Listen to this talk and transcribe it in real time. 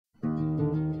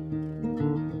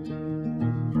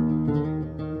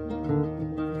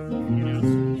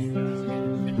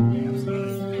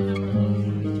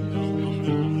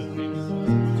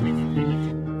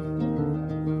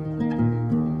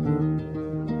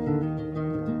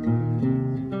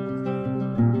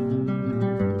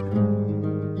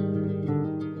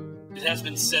has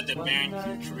been said that man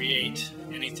can create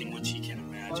anything which he can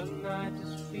imagine.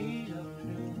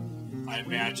 I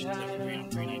imagined living green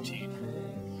on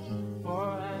 319.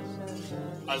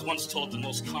 I was once told the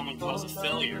most common cause of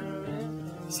failure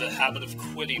is the habit of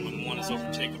quitting when one is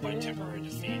overtaken by temporary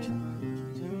defeat.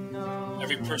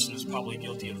 Every person is probably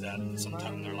guilty of that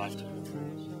sometime in their lifetime.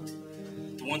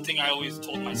 The one thing I always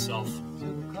told myself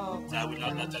is I would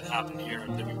not let that happen here at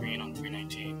Living Green on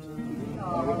 319.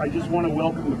 I just want to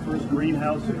welcome the first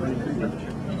greenhouse.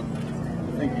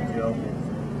 Thank you, Joe.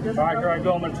 All right, here I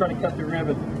go. I'm going to try to cut the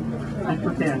ribbon. Just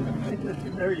pretend.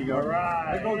 There you go. All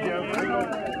right. There you go,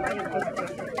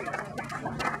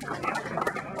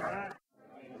 Joe.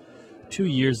 2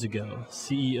 years ago,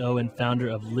 CEO and founder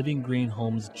of Living Green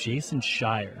Homes, Jason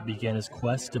Shire, began his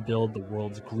quest to build the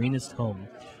world's greenest home.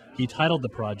 He titled the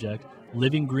project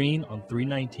Living Green on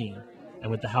 319,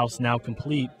 and with the house now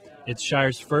complete, it's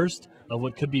Shire's first of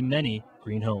what could be many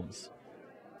green homes.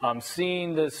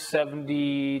 Seeing the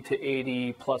 70 to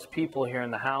 80 plus people here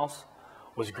in the house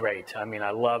was great. I mean,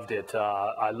 I loved it.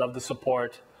 I love the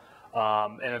support.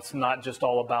 And it's not just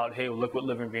all about, hey, look what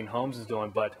Living Green Homes is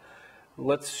doing, but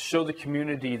let's show the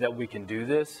community that we can do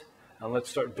this, and let's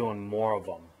start doing more of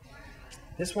them.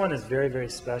 This one is very, very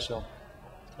special.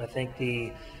 I think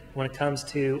when it comes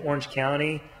to Orange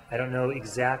County, I don't know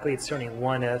exactly, it's certainly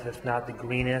one of, if not the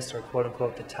greenest or quote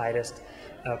unquote the tightest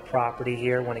property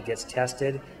here. When it gets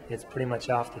tested, it's pretty much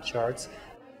off the charts.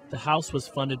 The house was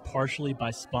funded partially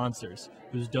by sponsors,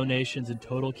 whose donations in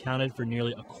total counted for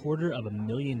nearly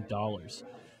 $250,000.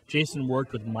 Jason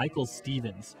worked with Michael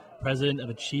Stevens, president of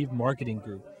Achieve Marketing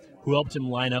Group, who helped him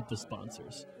line up the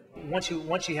sponsors. Once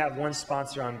you have one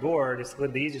sponsor on board, it's a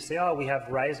little bit easier to say, oh, we have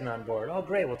Verizon on board. Oh,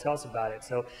 great, well, tell us about it.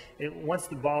 So once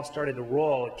the ball started to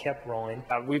roll, it kept rolling.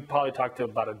 We've probably talked to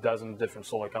about a dozen different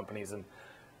solar companies, and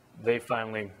they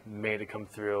finally made it come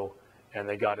through, and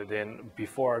they got it in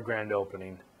before our grand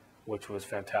opening, which was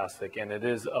fantastic. And it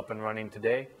is up and running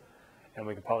today, and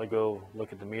we can probably go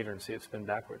look at the meter and see it spin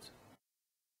backwards.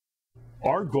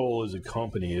 Our goal as a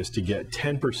company is to get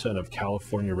 10% of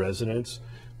California residents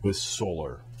with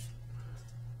solar.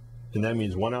 And that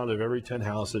means 1 out of every 10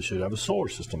 houses should have a solar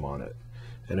system on it.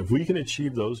 And if we can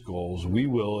achieve those goals, we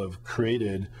will have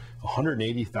created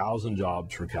 180,000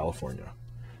 jobs for California.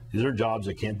 These are jobs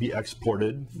that can't be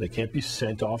exported, they can't be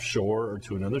sent offshore or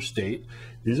to another state.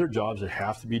 These are jobs that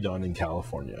have to be done in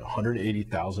California,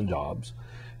 180,000 jobs.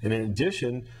 And in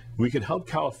addition, we could help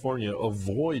California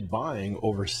avoid buying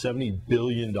over $70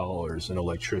 billion in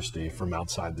electricity from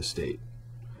outside the state.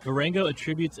 Durango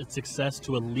attributes its success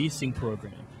to a leasing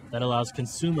program that allows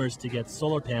consumers to get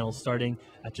solar panels starting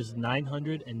at just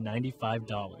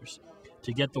 $995.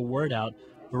 To get the word out,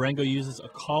 Durango uses a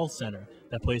call center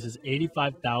that places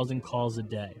 85,000 calls a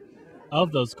day.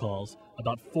 Of those calls,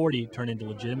 about 40 turn into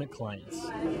legitimate clients.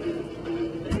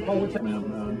 Oh, what's that,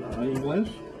 ma'am? English?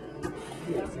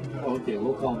 Okay,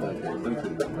 we'll call back. Thank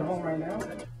you.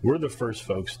 We're the first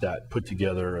folks that put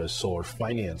together a solar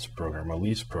finance program, a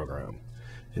lease program.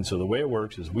 And so the way it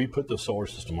works is we put the solar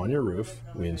system on your roof,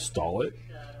 we install it,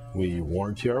 we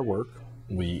warranty our work,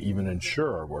 we even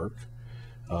insure our work,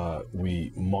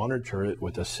 we monitor it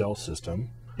with a cell system,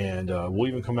 and we'll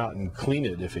even come out and clean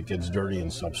it if it gets dirty and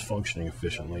stops functioning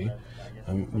efficiently.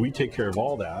 We take care of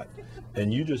all that,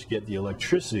 and you just get the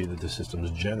electricity that the system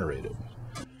has generated.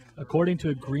 According to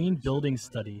a green building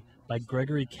study by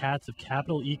Gregory Katz of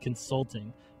Capital E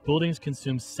Consulting, buildings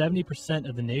consume 70%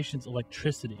 of the nation's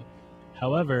electricity.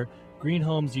 However, green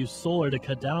homes use solar to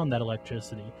cut down that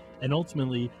electricity and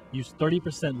ultimately use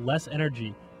 30% less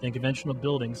energy than conventional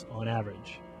buildings on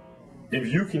average.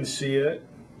 If you can see it,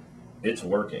 it's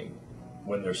working.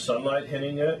 When there's sunlight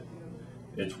hitting it,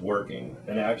 it's working.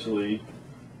 And actually,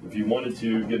 if you wanted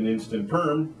to get an instant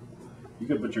perm, you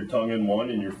could put your tongue in one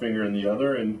and your finger in the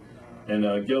other and get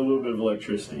a little bit of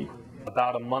electricity.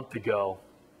 About a month ago,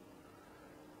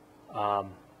 I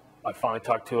finally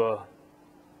talked to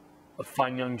a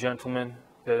fine young gentleman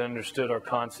that understood our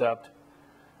concept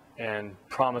and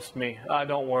promised me,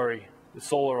 don't worry, the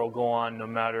solar will go on no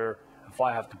matter if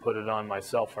I have to put it on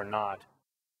myself or not.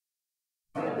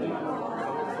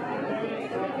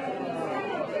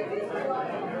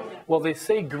 Well, they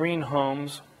say green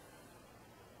homes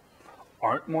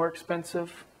aren't more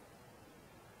expensive,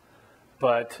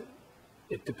 but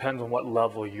it depends on what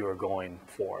level you are going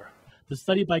for. The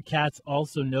study by Katz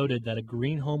also noted that a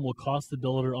green home will cost the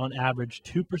builder on average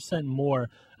 2% more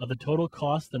of the total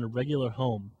cost than a regular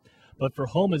home. But for a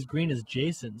home as green as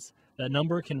Jason's, that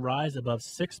number can rise above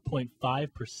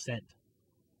 6.5%.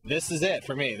 This is it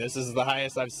for me. This is the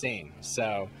highest I've seen.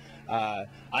 So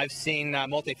I've seen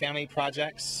multifamily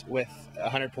projects with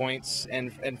 100 points,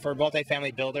 and for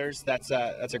multifamily builders, that's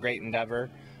a great endeavor.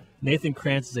 Nathan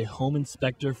Krantz is a home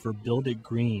inspector for Build It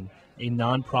Green, a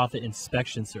nonprofit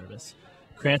inspection service.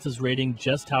 Krantz is rating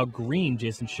just how green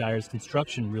Jason Shire's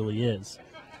construction really is.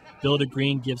 Build It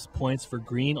Green gives points for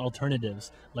green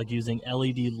alternatives, like using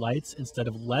LED lights instead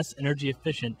of less energy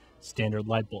efficient standard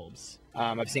light bulbs.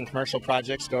 I've seen commercial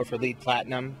projects go for LEED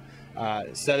Platinum.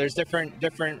 So there's different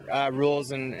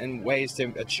rules and ways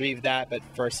to achieve that, but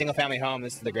for a single family home,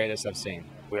 this is the greatest I've seen.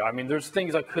 I mean, there's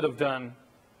things I could have done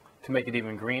to make it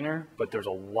even greener, but there's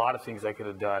a lot of things I could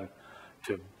have done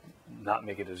to not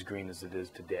make it as green as it is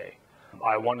today.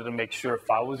 I wanted to make sure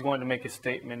if I was going to make a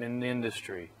statement in the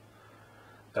industry,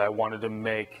 that I wanted to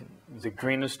make the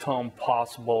greenest home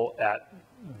possible at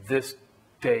this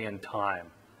day and time.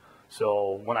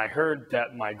 So when I heard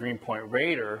that my Greenpoint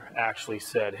Raider actually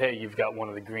said, hey, you've got one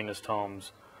of the greenest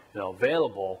homes,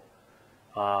 available,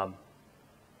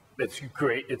 it's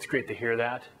great to hear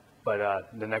that. But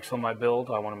the next home I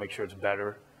build, I want to make sure it's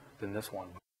better than this one.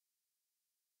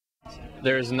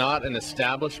 There's not an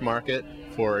established market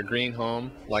for a green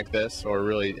home like this, or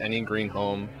really any green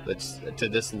home that's to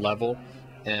this level,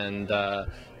 and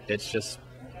it's just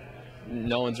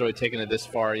no one's really taken it this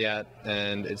far yet,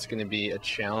 and it's going to be a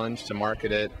challenge to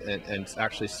market it and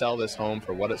actually sell this home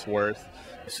for what it's worth.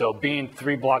 So being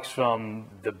 3 blocks from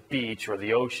the beach or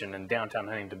the ocean in downtown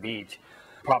Huntington Beach,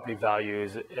 property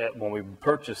values when we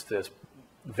purchased this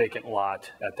vacant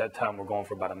lot at that time were going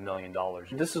for about $1 million.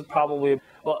 This is probably,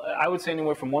 well, I would say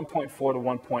anywhere from $1.4 to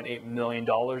 $1.8 million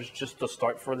just to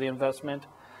start for the investment.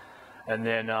 And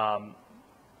then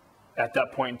at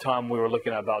that point in time, we were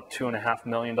looking at about $2.5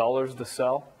 million to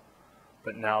sell.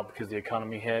 But now, because the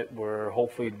economy hit, we're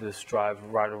hopefully this drive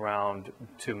right around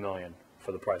 $2 million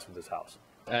for the price of this house.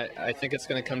 I think it's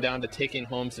going to come down to taking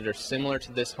homes that are similar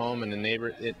to this home in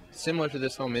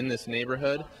this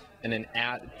neighborhood, and then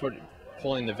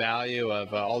pulling the value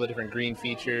of all the different green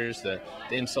features, the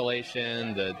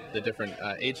insulation, the different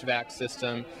HVAC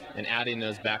system, and adding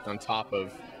those back on top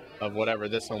of whatever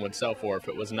this home would sell for if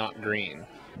it was not green.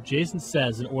 Jason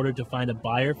says in order to find a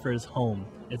buyer for his home,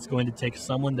 it's going to take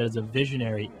someone that is a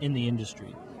visionary in the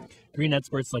industry. Green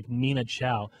experts like Mina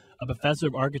Chow, a professor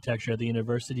of architecture at the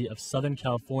University of Southern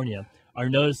California, are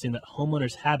noticing that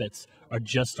homeowners' habits are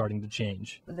just starting to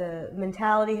change. The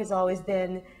mentality has always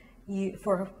been,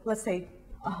 for let's say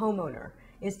a homeowner,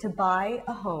 is to buy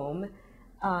a home,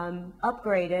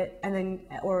 upgrade it, and then,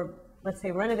 or let's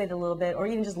say renovate it a little bit, or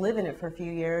even just live in it for a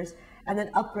few years, and then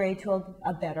upgrade to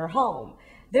a better home.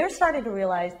 They're starting to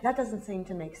realize that doesn't seem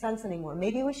to make sense anymore.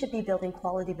 Maybe we should be building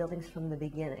quality buildings from the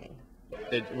beginning.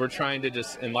 We're trying to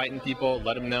just enlighten people,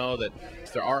 let them know that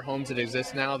there are homes that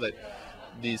exist now that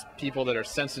these people that are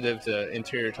sensitive to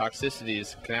interior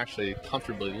toxicities can actually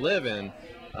comfortably live in,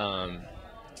 and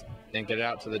get it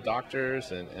out to the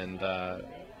doctors, and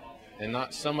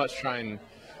not so much try and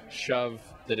shove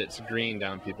that it's green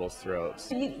down people's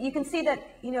throats. You can see that,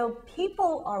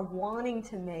 people are wanting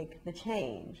to make the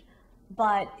change,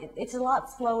 but it's a lot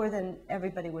slower than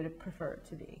everybody would have preferred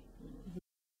to be.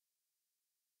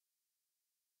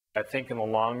 I think in the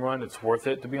long run, it's worth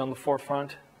it to be on the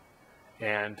forefront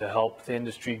and to help the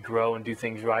industry grow and do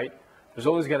things right. There's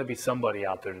always got to be somebody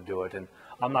out there to do it, and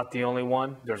I'm not the only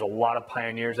one. There's a lot of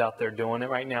pioneers out there doing it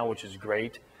right now, which is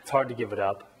great. It's hard to give it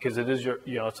up because it is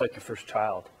it's like your first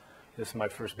child. This is my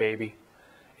first baby,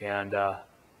 and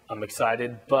I'm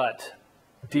excited, but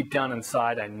deep down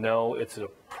inside, I know it's a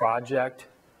project,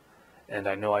 and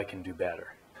I know I can do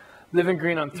better. Living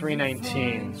green on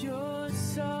 319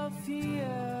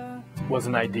 was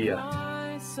an idea.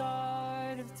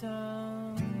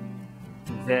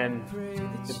 Then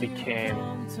it became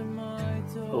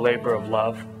a labor of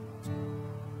love.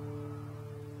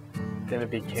 Then it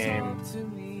became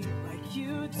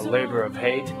a labor of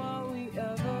hate.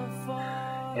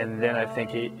 And then I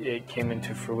think it came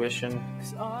into fruition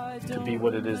to be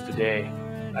what it is today.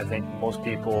 I think most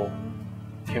people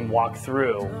can walk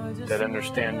through that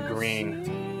understand green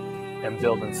and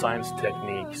building science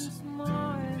techniques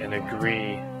and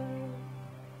agree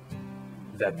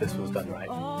that this was done right.